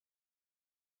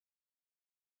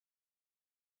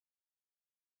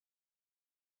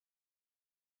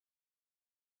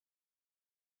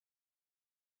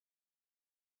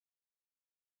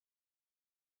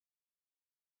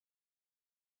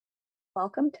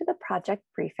Welcome to the project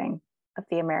briefing of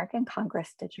the American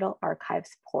Congress Digital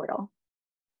Archives portal.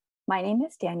 My name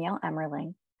is Danielle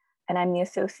Emerling, and I'm the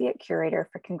Associate Curator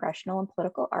for Congressional and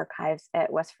Political Archives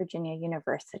at West Virginia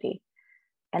University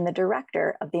and the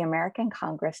Director of the American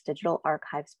Congress Digital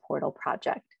Archives portal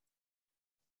project.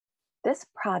 This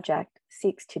project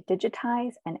seeks to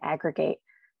digitize and aggregate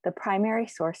the primary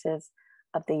sources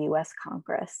of the US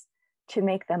Congress to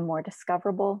make them more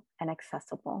discoverable and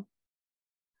accessible.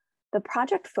 The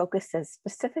project focuses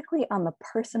specifically on the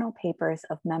personal papers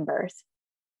of members.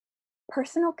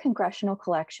 Personal congressional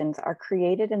collections are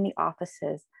created in the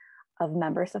offices of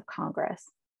members of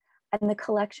Congress, and the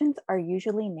collections are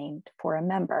usually named for a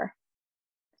member.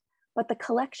 But the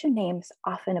collection names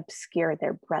often obscure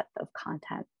their breadth of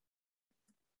content.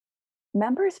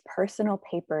 Members' personal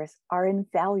papers are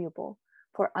invaluable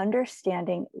for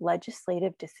understanding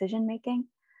legislative decision-making,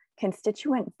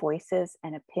 constituent voices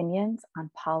and opinions on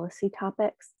policy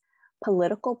topics,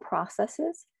 political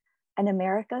processes, and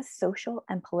America's social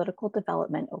and political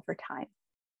development over time.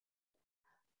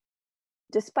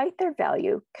 Despite their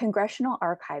value, congressional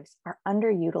archives are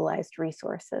underutilized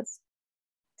resources.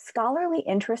 Scholarly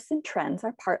interests and trends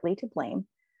are partly to blame,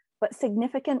 but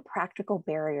significant practical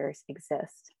barriers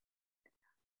exist.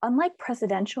 Unlike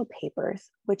presidential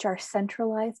papers, which are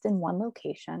centralized in one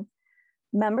location,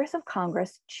 members of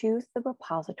Congress choose the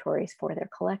repositories for their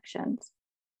collections.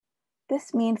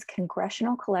 This means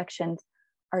congressional collections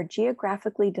are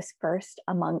geographically dispersed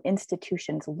among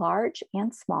institutions large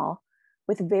and small,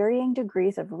 with varying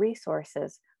degrees of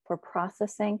resources for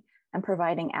processing and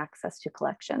providing access to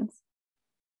collections.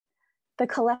 The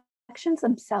collections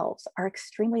themselves are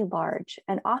extremely large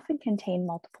and often contain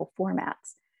multiple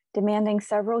formats, demanding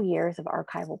several years of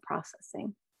archival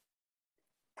processing.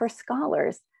 For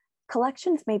scholars,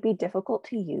 collections may be difficult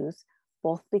to use,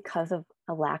 both because of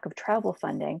a lack of travel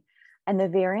funding and the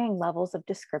varying levels of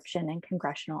description in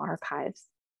congressional archives.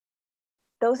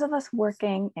 Those of us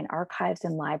working in archives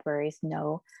and libraries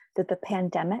know that the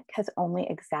pandemic has only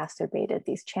exacerbated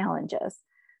these challenges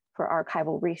for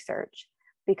archival research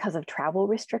because of travel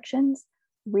restrictions,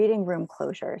 reading room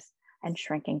closures, and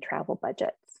shrinking travel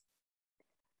budgets.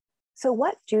 So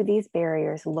what do these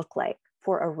barriers look like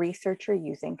for a researcher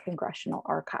using congressional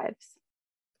archives?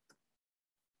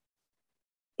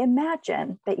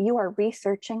 Imagine that you are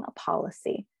researching a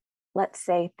policy, let's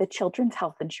say the Children's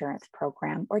Health Insurance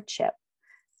Program, or CHIP,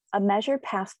 a measure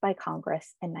passed by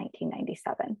Congress in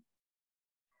 1997.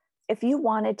 If you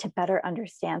wanted to better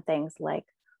understand things like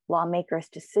lawmakers'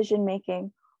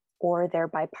 decision-making or their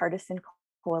bipartisan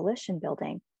coalition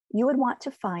building, you would want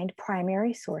to find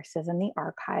primary sources in the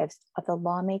archives of the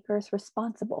lawmakers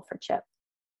responsible for CHIP.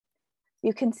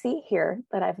 You can see here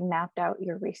that I've mapped out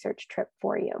your research trip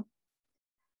for you.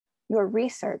 Your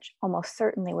research almost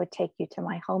certainly would take you to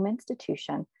my home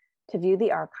institution to view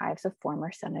the archives of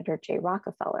former Senator J.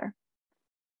 Rockefeller.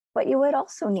 But you would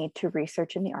also need to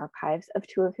research in the archives of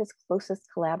two of his closest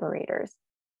collaborators,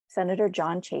 Senator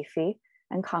John Chafee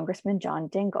and Congressman John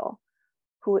Dingell,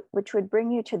 which would bring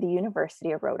you to the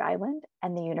University of Rhode Island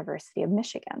and the University of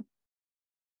Michigan.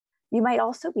 You might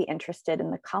also be interested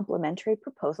in the complementary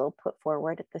proposal put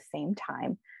forward at the same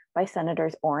time by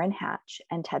Senators Orrin Hatch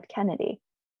and Ted Kennedy,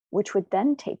 which would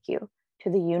then take you to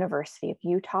the University of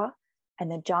Utah and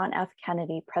the John F.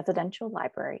 Kennedy Presidential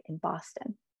Library in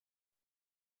Boston.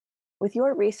 With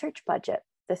your research budget,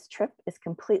 this trip is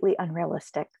completely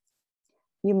unrealistic.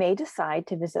 You may decide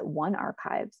to visit one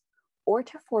archives or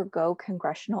to forego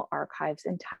congressional archives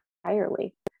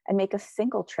entirely and make a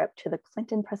single trip to the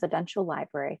Clinton Presidential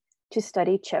Library to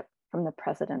study CHIP from the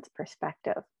president's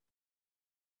perspective.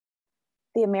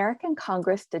 The American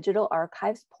Congress Digital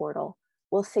Archives portal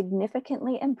will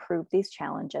significantly improve these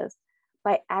challenges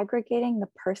by aggregating the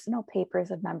personal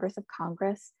papers of members of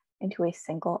Congress into a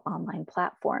single online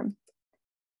platform.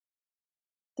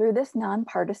 Through this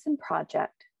nonpartisan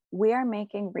project, we are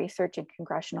making research in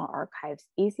congressional archives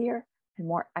easier and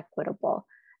more equitable,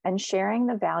 and sharing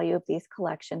the value of these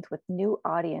collections with new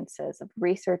audiences of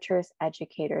researchers,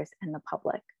 educators, and the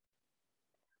public.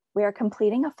 We are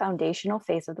completing a foundational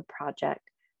phase of the project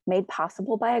made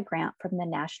possible by a grant from the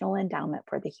National Endowment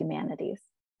for the Humanities.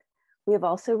 We have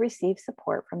also received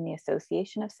support from the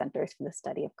Association of Centers for the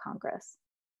Study of Congress.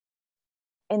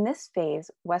 In this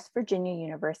phase, West Virginia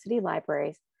University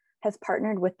Libraries has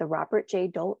partnered with the Robert J.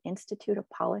 Dole Institute of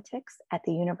Politics at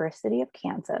the University of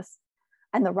Kansas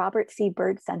and the Robert C.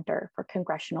 Byrd Center for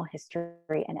Congressional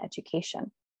History and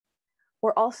Education.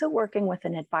 We're also working with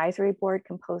an advisory board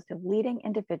composed of leading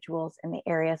individuals in the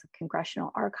areas of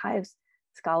congressional archives,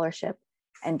 scholarship,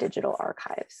 and digital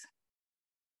archives.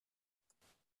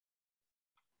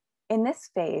 In this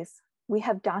phase, we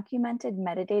have documented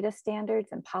metadata standards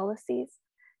and policies,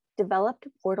 developed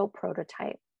a portal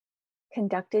prototype,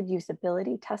 conducted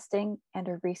usability testing and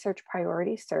a research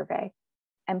priority survey,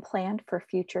 and planned for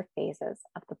future phases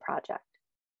of the project.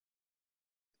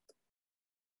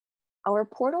 Our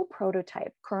portal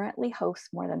prototype currently hosts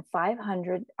more than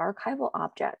 500 archival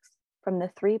objects from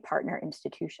the 3 partner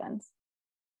institutions.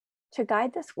 To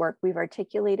guide this work, we've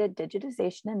articulated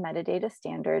digitization and metadata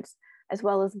standards, as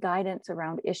well as guidance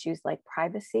around issues like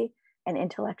privacy and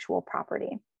intellectual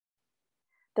property.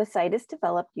 The site is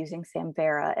developed using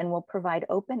Samvera and will provide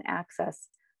open access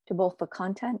to both the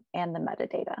content and the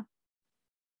metadata.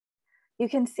 You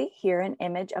can see here an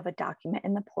image of a document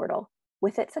in the portal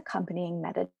with its accompanying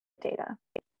metadata.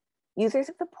 Users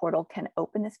of the portal can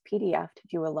open this PDF to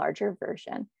view a larger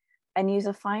version and use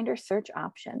a find or search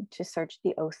option to search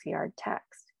the OCR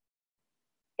text.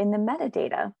 In the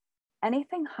metadata,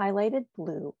 anything highlighted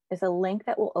blue is a link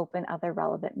that will open other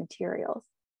relevant materials.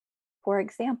 For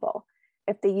example,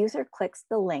 if the user clicks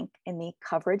the link in the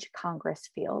Coverage Congress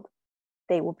field,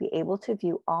 they will be able to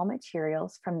view all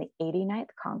materials from the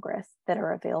 89th Congress that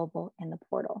are available in the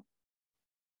portal.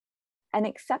 An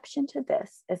exception to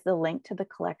this is the link to the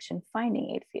collection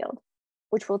finding aid field,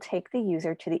 which will take the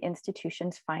user to the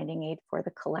institution's finding aid for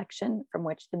the collection from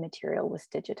which the material was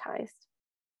digitized.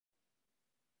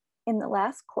 In the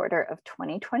last quarter of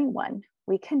 2021,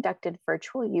 we conducted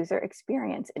virtual user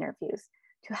experience interviews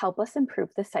to help us improve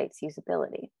the site's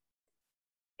usability.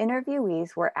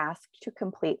 Interviewees were asked to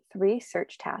complete 3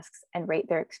 search tasks and rate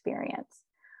their experience.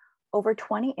 Over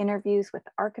 20 interviews with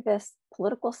archivists,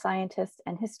 political scientists,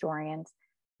 and historians,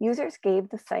 users gave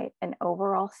the site an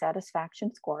overall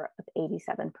satisfaction score of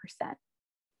 87%.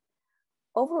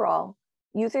 Overall,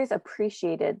 users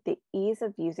appreciated the ease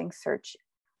of using search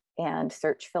and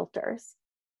search filters.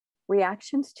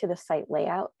 Reactions to the site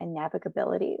layout and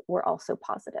navigability were also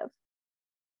positive.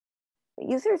 But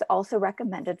users also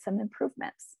recommended some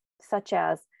improvements, such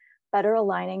as better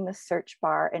aligning the search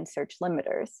bar and search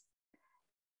limiters,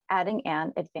 adding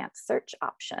an advanced search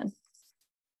option,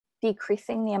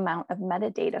 decreasing the amount of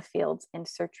metadata fields in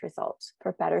search results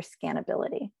for better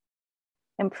scannability,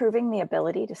 improving the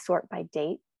ability to sort by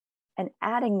date, and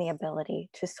adding the ability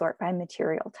to sort by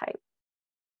material type,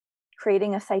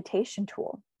 creating a citation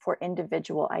tool for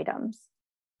individual items,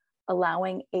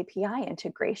 allowing API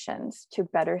integrations to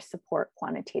better support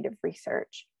quantitative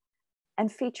research,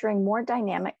 and featuring more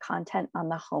dynamic content on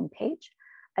the homepage,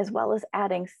 as well as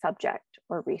adding subject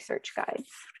or research guides.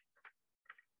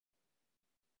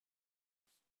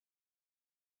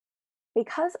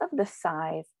 Because of the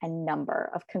size and number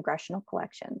of congressional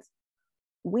collections,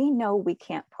 we know we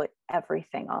can't put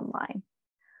everything online.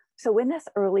 So in this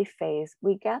early phase,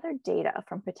 we gathered data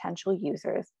from potential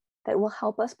users that will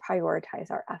help us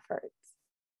prioritize our efforts.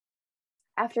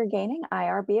 After gaining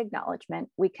IRB acknowledgement,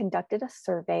 we conducted a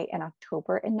survey in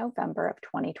October and November of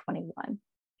 2021.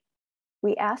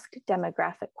 We asked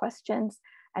demographic questions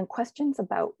and questions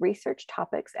about research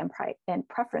topics and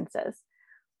preferences,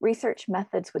 research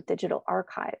methods with digital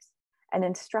archives, and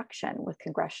instruction with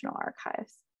congressional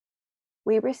archives.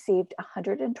 We received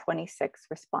 126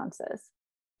 responses.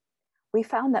 We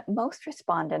found that most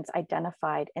respondents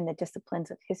identified in the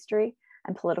disciplines of history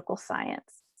and political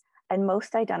science, and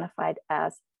most identified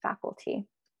as faculty.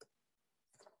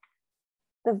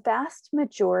 The vast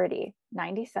majority,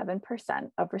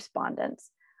 97% of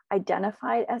respondents,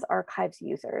 identified as archives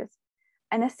users,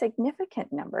 and a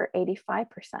significant number, 85%,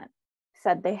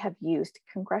 said they have used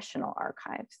congressional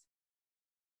archives.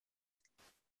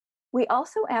 We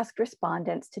also asked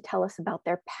respondents to tell us about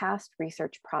their past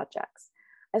research projects,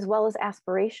 as well as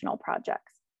aspirational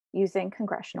projects using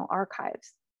congressional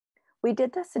archives. We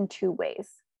did this in 2 ways.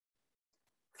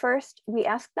 First, we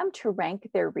asked them to rank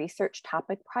their research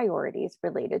topic priorities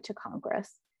related to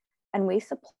Congress, and we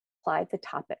supplied the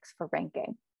topics for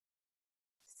ranking.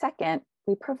 Second,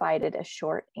 we provided a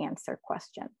short answer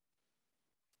question.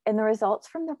 In the results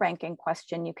from the ranking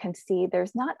question, you can see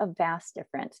there's not a vast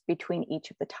difference between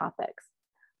each of the topics,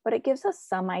 but it gives us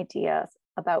some ideas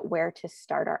about where to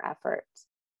start our efforts.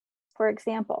 For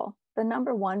example, the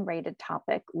 #1 rated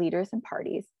topic, leaders and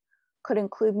parties, could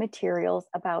include materials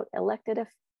about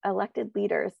elected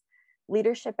leaders,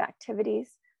 leadership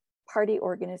activities, party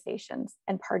organizations,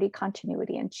 and party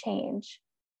continuity and change.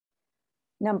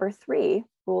 #3,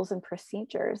 rules and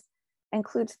procedures,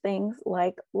 includes things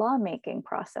like lawmaking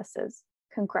processes,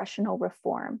 congressional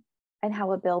reform, and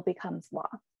how a bill becomes law.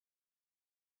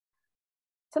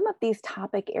 Some of these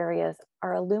topic areas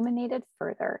are illuminated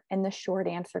further in the short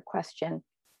answer question,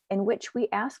 in which we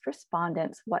asked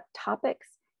respondents what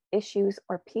topics, issues,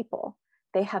 or people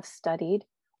they have studied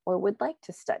or would like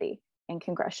to study in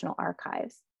congressional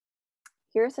archives.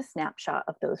 Here's a snapshot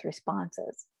of those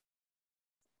responses.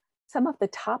 Some of the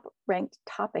top ranked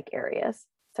topic areas,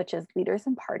 such as leaders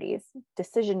and parties,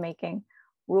 decision-making,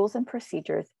 rules and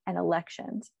procedures, and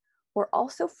elections, were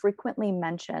also frequently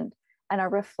mentioned and are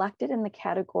reflected in the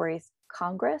categories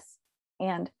Congress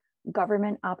and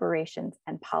government operations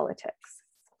and politics.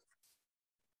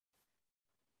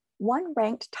 One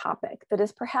ranked topic that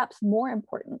is perhaps more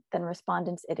important than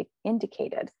respondents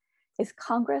indicated is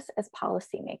Congress as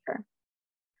policymaker.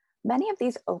 Many of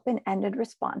these open-ended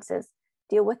responses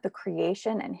deal with the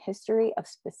creation and history of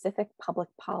specific public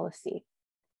policy.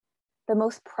 The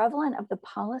most prevalent of the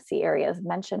policy areas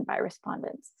mentioned by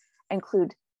respondents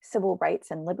include civil rights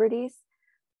and liberties,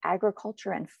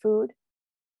 agriculture and food,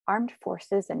 armed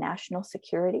forces and national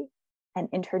security, and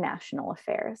international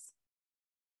affairs.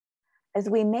 As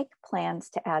we make plans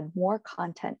to add more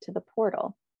content to the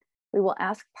portal, we will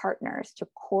ask partners to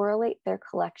correlate their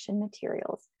collection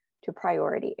materials to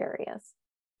priority areas.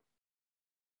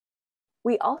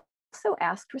 We also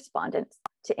asked respondents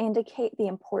to indicate the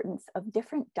importance of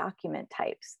different document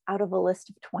types out of a list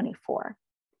of 24.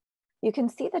 You can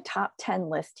see the top 10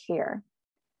 list here.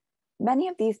 Many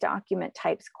of these document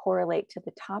types correlate to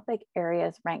the topic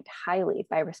areas ranked highly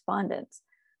by respondents,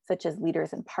 such as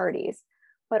leaders and parties,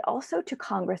 but also to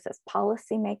Congress as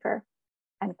policymaker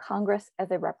and Congress as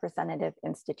a representative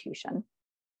institution.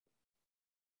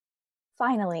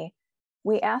 Finally,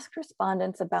 we asked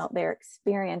respondents about their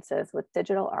experiences with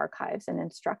digital archives and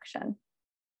instruction.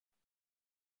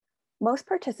 Most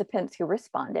participants who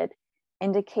responded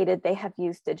indicated they have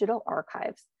used digital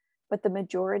archives, but the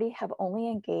majority have only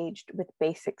engaged with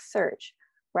basic search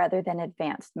rather than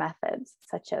advanced methods,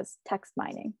 such as text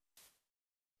mining.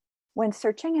 When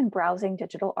searching and browsing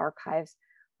digital archives,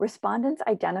 respondents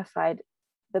identified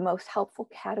the most helpful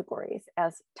categories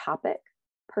as topic,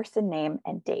 person name,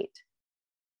 and date.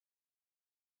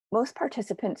 Most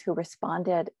participants who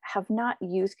responded have not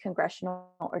used congressional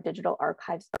or digital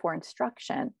archives for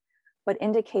instruction, but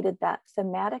indicated that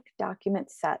thematic document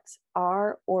sets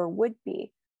are or would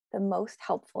be the most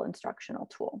helpful instructional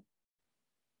tool.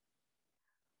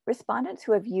 Respondents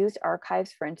who have used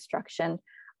archives for instruction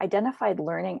identified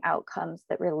learning outcomes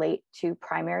that relate to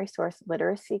primary source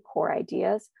literacy core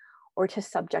ideas or to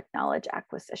subject knowledge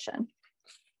acquisition.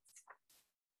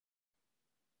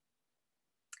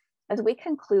 As we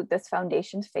conclude this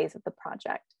foundations phase of the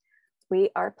project, we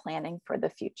are planning for the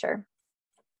future.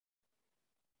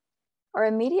 Our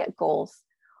immediate goals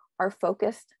are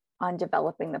focused on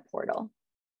developing the portal.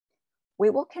 We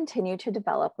will continue to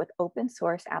develop with open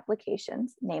source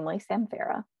applications, namely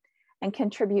Samvera, and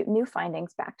contribute new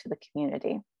findings back to the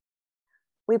community.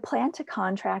 We plan to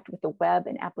contract with a web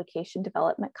and application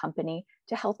development company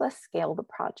to help us scale the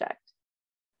project.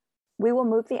 We will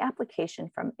move the application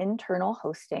from internal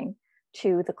hosting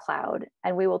to the cloud,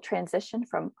 and we will transition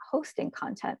from hosting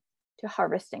content to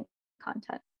harvesting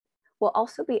content. We'll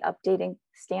also be updating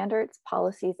standards,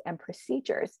 policies, and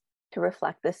procedures to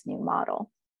reflect this new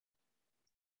model.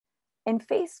 In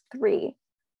phase 3,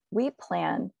 we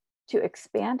plan to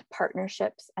expand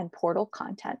partnerships and portal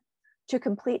content to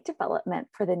complete development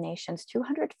for the nation's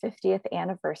 250th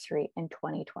anniversary in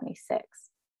 2026.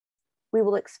 We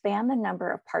will expand the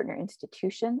number of partner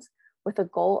institutions with a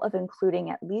goal of including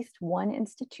at least one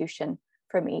institution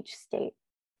from each state.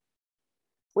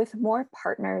 With more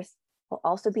partners, we'll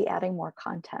also be adding more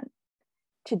content.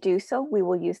 To do so, we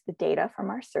will use the data from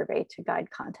our survey to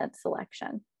guide content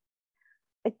selection.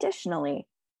 Additionally,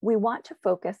 we want to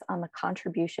focus on the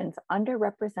contributions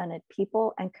underrepresented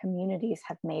people and communities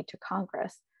have made to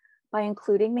Congress by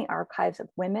including the archives of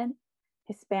women,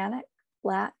 Hispanic,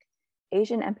 Black,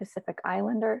 Asian and Pacific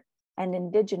Islander, and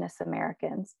Indigenous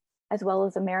Americans, as well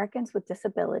as Americans with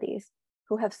disabilities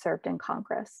who have served in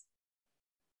Congress.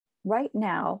 Right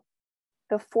now,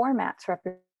 the formats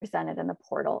represented in the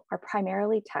portal are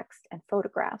primarily text and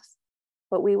photographs,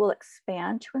 but we will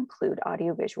expand to include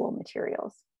audiovisual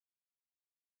materials.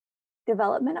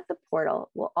 Development of the portal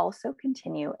will also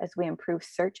continue as we improve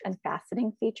search and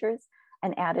faceting features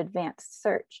and add advanced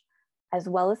search, as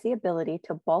well as the ability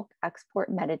to bulk export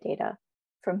metadata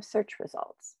from search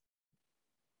results.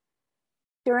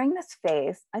 During this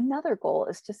phase, another goal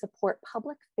is to support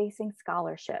public-facing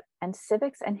scholarship and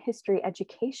civics and history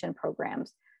education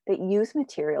programs that use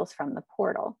materials from the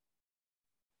portal.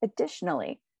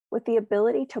 Additionally, with the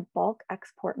ability to bulk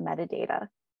export metadata,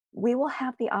 we will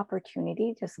have the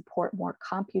opportunity to support more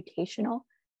computational,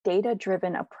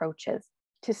 data-driven approaches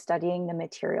to studying the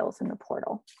materials in the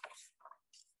portal.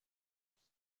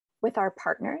 With our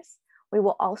partners, We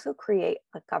will also create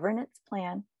a governance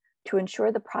plan to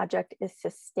ensure the project is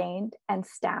sustained and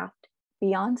staffed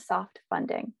beyond soft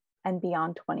funding and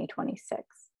beyond 2026.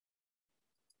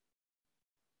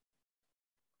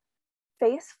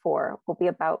 Phase 4 will be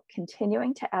about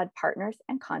continuing to add partners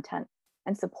and content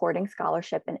and supporting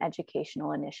scholarship and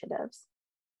educational initiatives.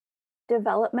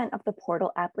 Development of the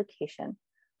portal application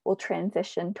will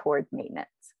transition toward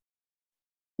maintenance.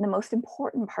 And the most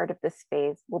important part of this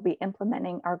phase will be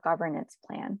implementing our governance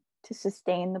plan to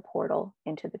sustain the portal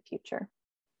into the future.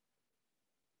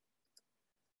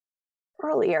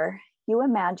 Earlier, you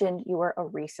imagined you were a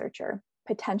researcher,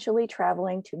 potentially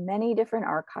traveling to many different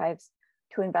archives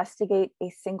to investigate a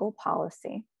single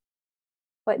policy.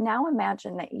 But now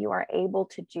imagine that you are able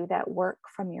to do that work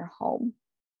from your home.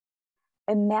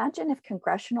 Imagine if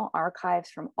congressional archives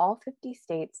from all 50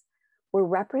 states were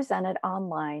represented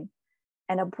online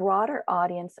and a broader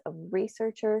audience of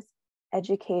researchers,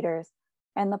 educators,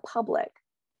 and the public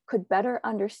could better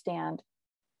understand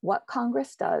what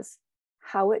Congress does,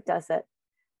 how it does it,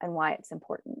 and why it's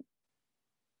important.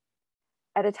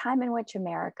 At a time in which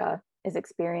America is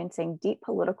experiencing deep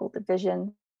political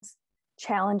divisions,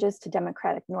 challenges to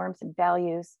democratic norms and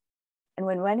values, and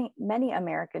when many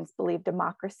Americans believe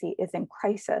democracy is in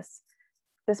crisis,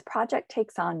 this project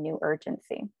takes on new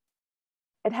urgency.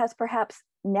 It has perhaps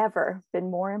never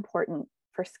been more important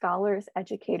for scholars,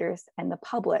 educators, and the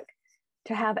public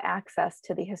to have access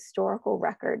to the historical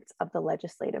records of the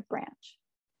legislative branch.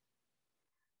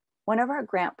 One of our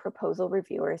grant proposal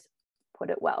reviewers put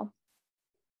it well.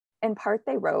 In part,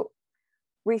 they wrote,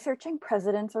 "Researching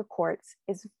presidents or courts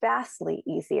is vastly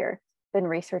easier than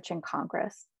researching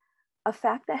Congress, a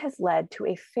fact that has led to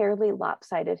a fairly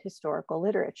lopsided historical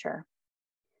literature.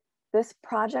 This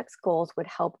project's goals would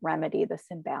help remedy this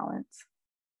imbalance."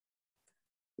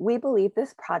 We believe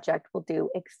this project will do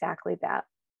exactly that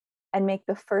and make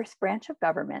the first branch of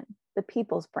government, the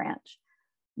people's branch,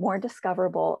 more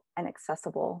discoverable and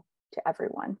accessible to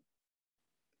everyone.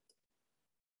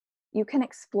 You can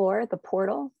explore the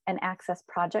portal and access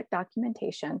project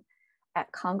documentation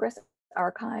at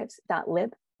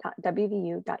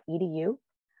congressarchives.lib.wvu.edu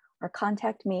or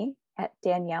contact me at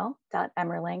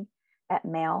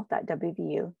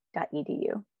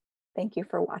danielle.emerling@mail.wvu.edu. Thank you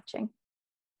for watching.